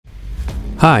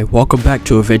Hi, welcome back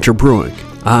to Adventure Brewing.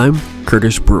 I'm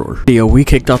Curtis Brewer. We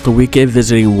kicked off the weekend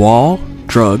visiting Wall,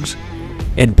 Drugs,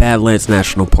 and Badlands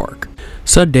National Park.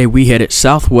 Sunday, we headed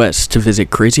southwest to visit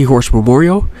Crazy Horse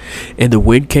Memorial and the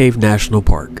Wind Cave National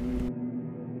Park.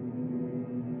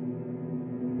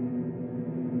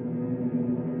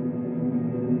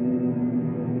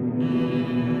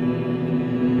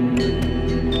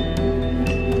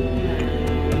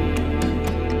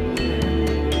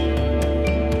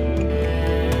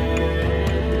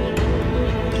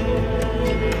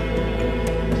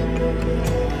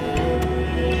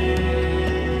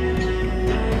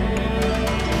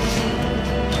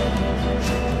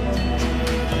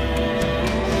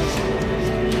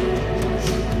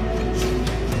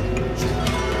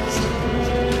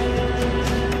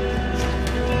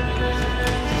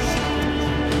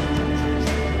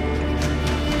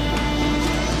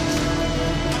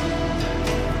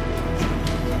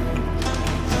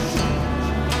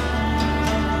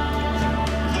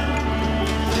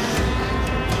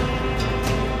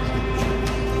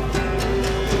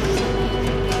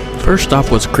 First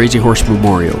stop was Crazy Horse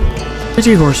Memorial.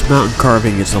 Crazy Horse mountain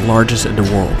carving is the largest in the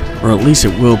world, or at least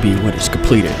it will be when it's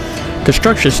completed.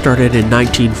 Construction started in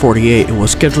 1948 and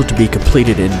was scheduled to be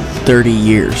completed in 30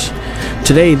 years.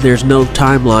 Today there's no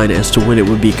timeline as to when it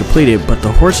would be completed, but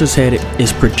the horse's head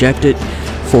is projected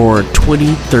for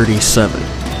 2037.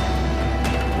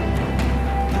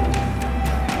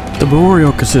 The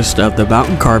memorial consists of the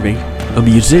mountain carving, a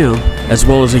museum, as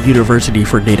well as a university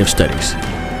for native studies.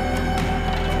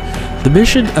 The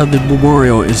mission of the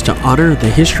memorial is to honor the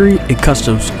history and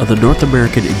customs of the North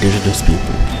American indigenous people.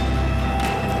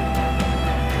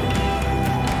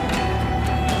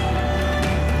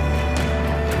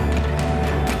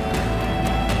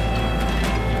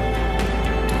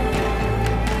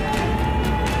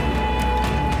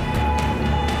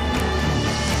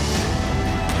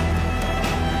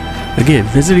 Again,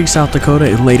 visiting South Dakota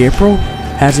in late April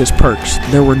has its perks.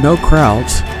 There were no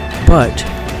crowds, but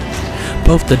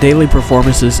both the daily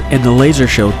performances and the laser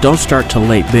show don't start till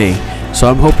late May, so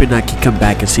I'm hoping I can come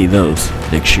back and see those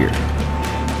next year.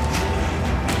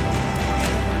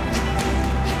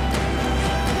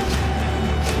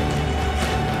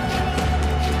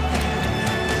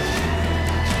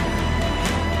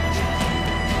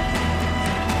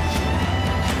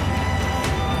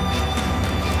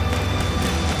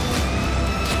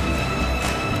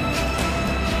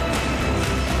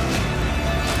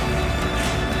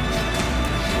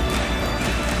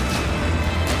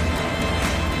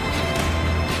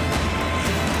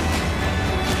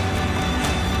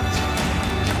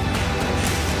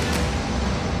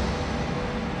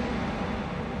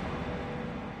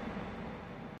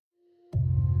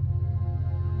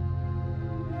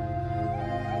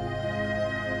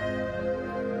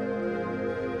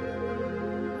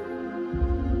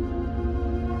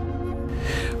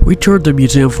 We toured the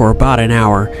museum for about an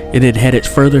hour and then headed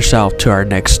further south to our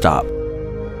next stop.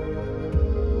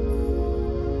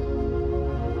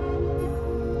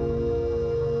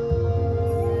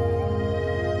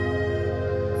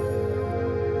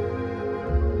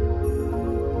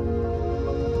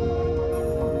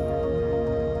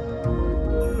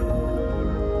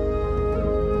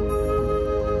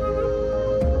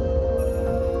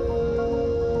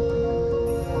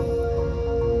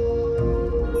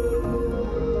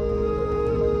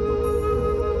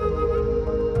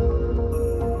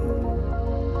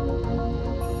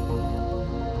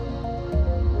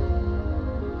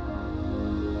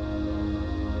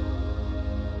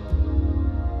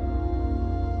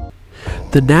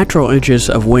 The natural entrance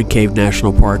of Wind Cave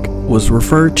National Park was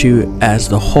referred to as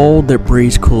the hole that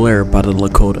breathes cool air by the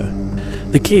Lakota.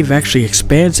 The cave actually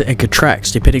expands and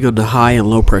contracts depending on the high and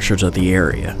low pressures of the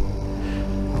area.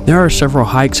 There are several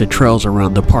hikes and trails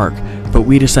around the park, but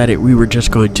we decided we were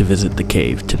just going to visit the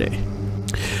cave today.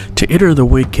 To enter the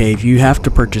Wind Cave, you have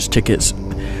to purchase tickets.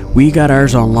 We got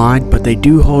ours online, but they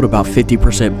do hold about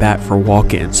 50% back for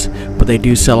walk-ins, but they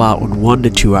do sell out in 1 to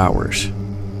 2 hours.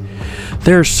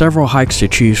 There are several hikes to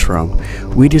choose from.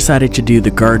 We decided to do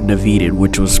the Garden of Eden,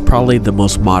 which was probably the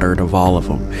most moderate of all of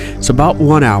them. It's about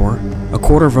 1 hour, a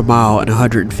quarter of a mile, and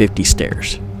 150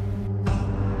 stairs.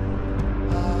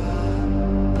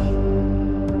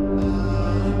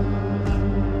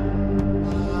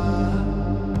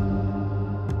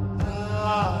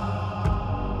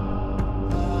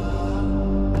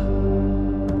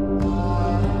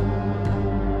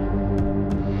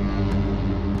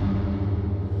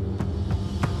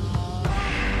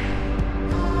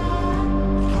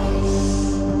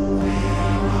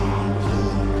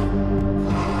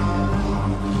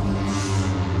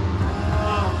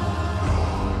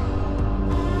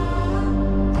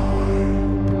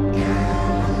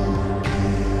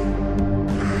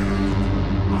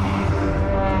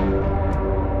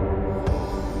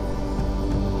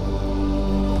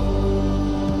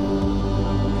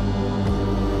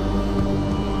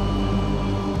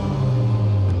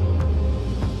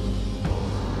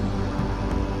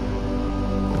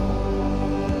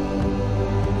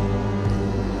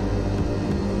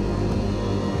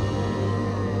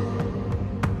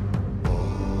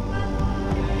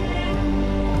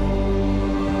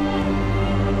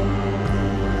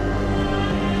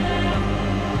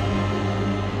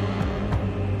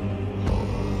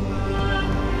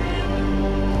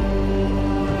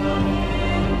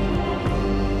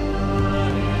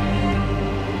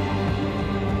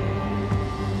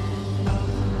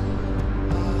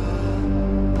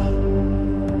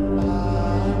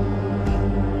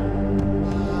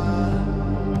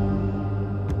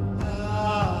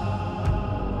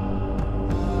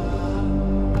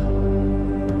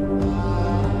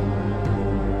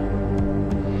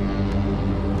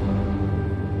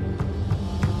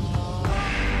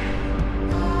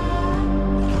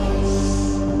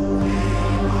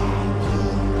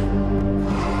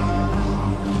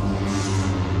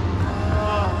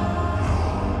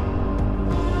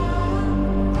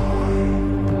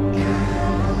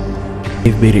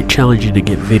 made it challenging to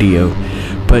get video,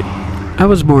 but I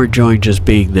was more enjoying just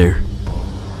being there.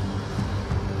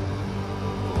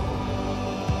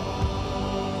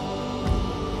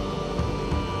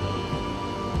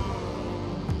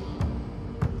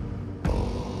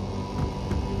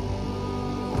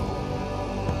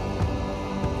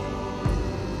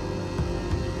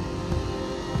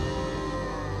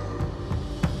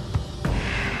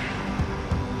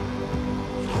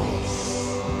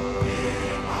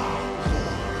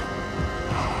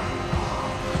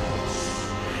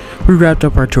 We wrapped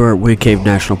up our tour at Wind Cave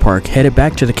National Park, headed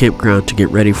back to the campground to get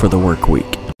ready for the work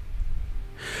week.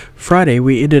 Friday,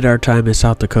 we ended our time in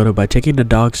South Dakota by taking the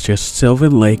dogs to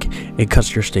Sylvan Lake and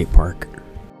Custer State Park.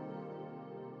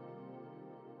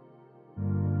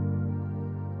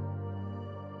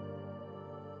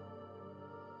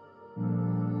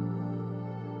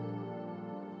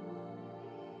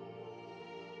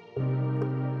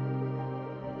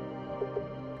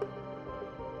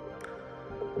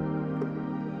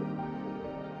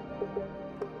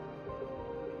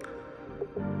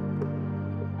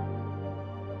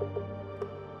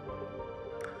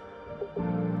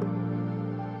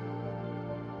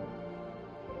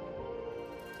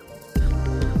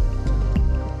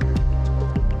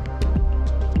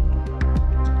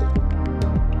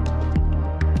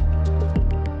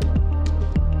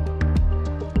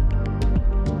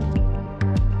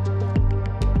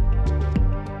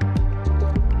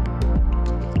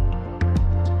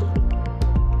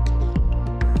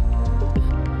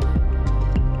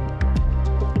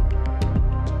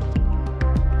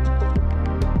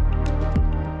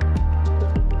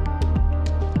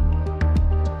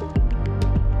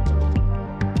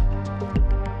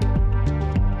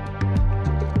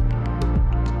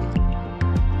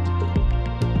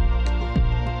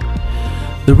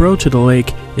 The road to the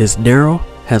lake is narrow,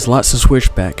 has lots of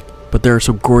switchback, but there are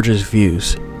some gorgeous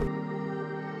views.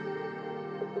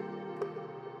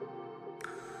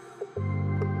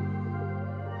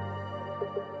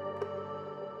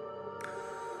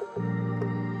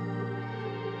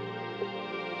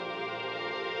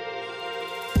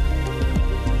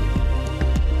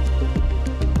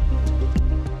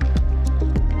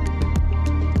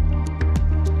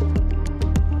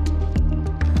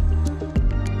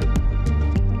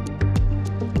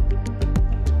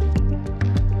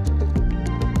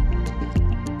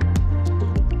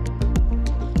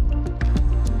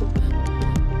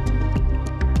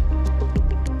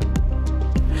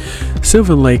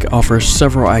 Sylvan Lake offers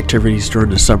several activities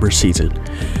during the summer season: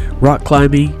 rock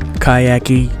climbing,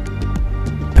 kayaking,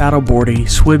 paddleboarding,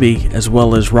 swimming, as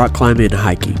well as rock climbing and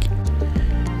hiking.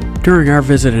 During our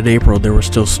visit in April, there was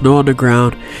still snow on the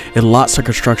ground and lots of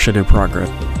construction in progress.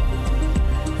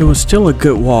 It was still a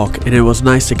good walk, and it was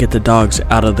nice to get the dogs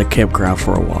out of the campground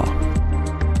for a while.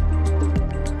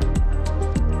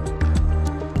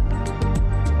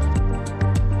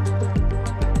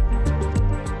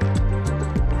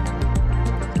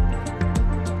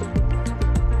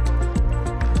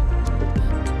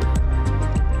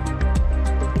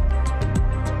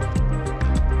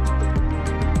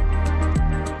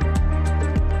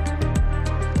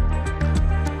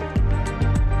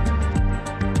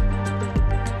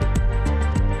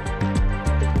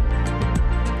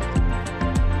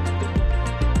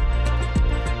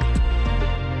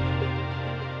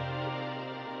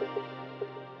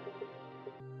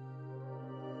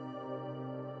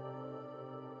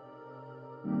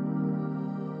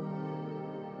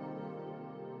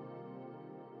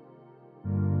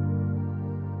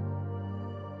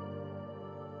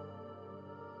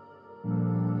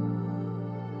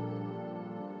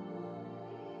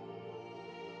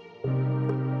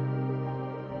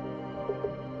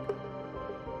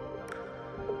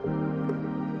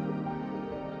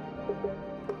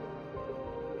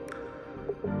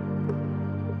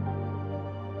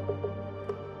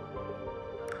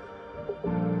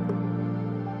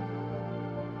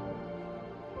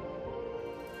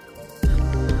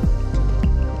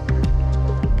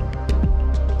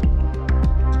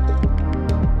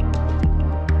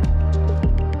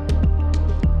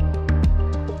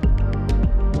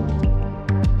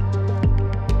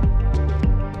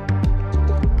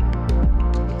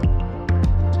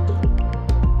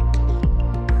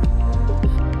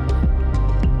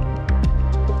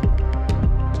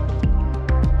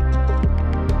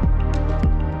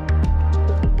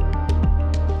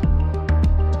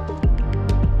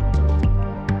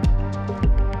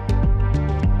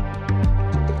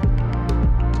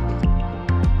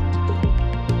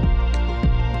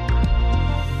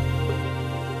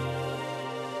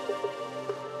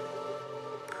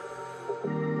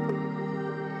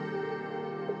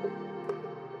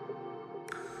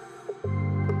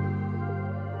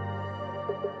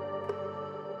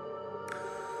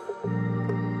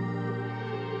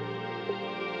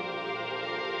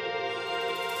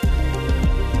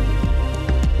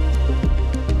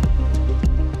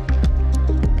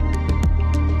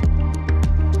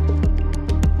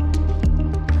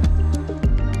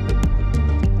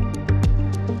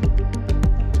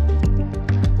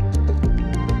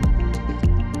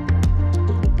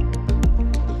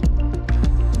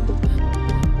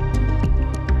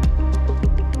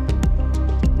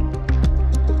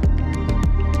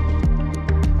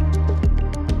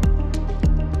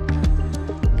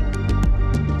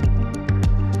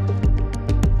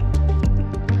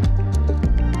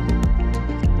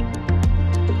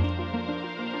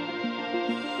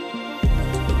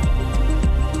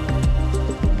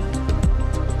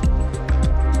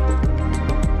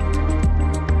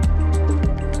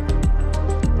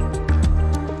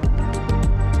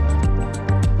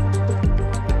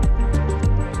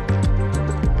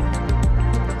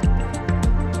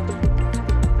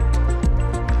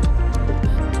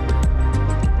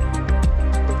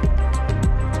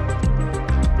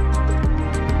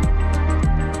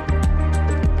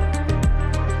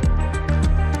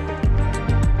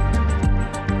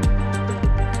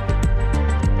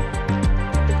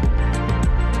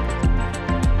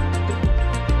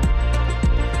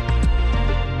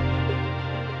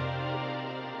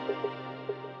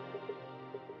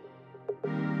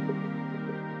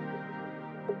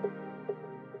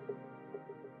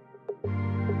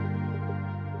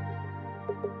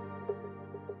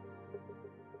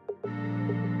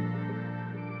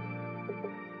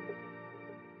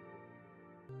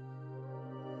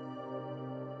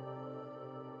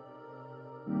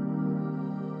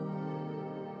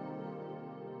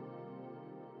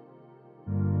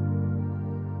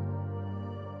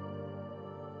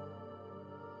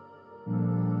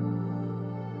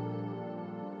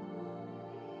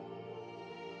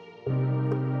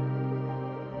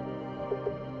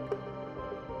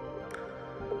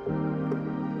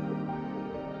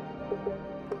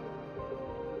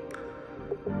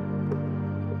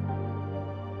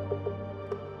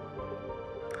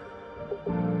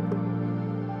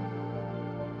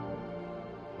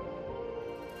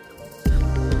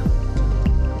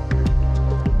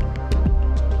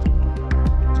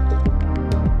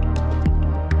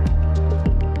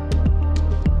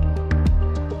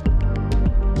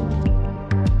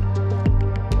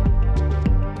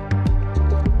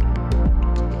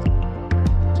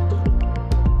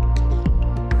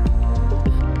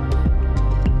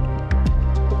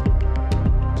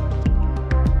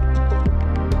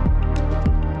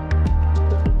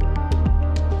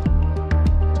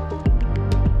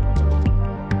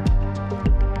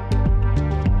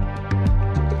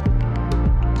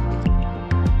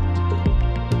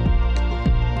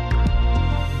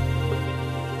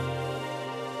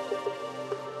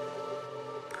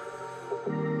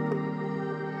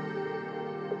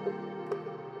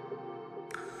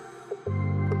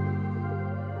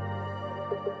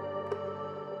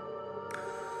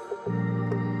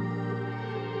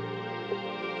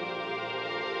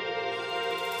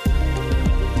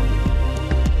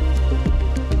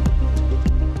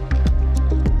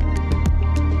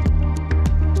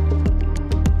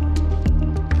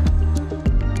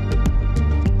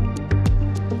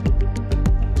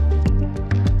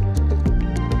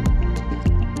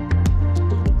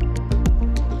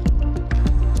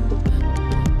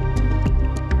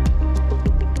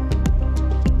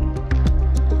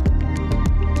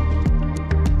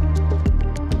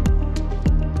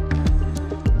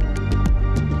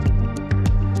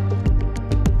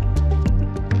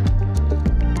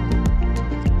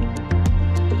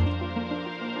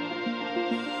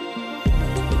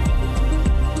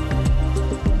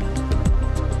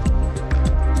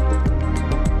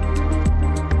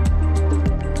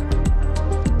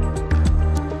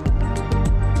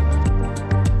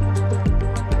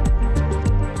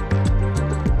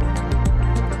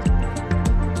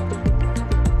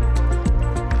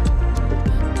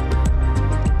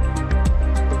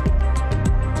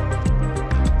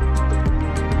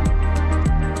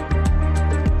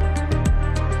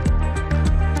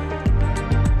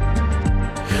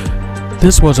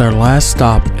 This was our last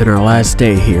stop and our last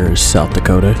day here in South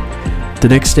Dakota. The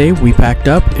next day we packed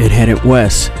up and headed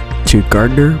west to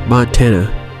Gardner,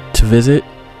 Montana to visit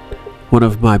one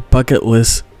of my bucket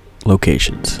list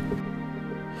locations.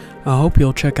 I hope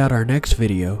you'll check out our next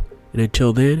video, and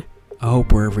until then, I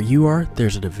hope wherever you are,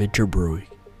 there's an adventure brewing.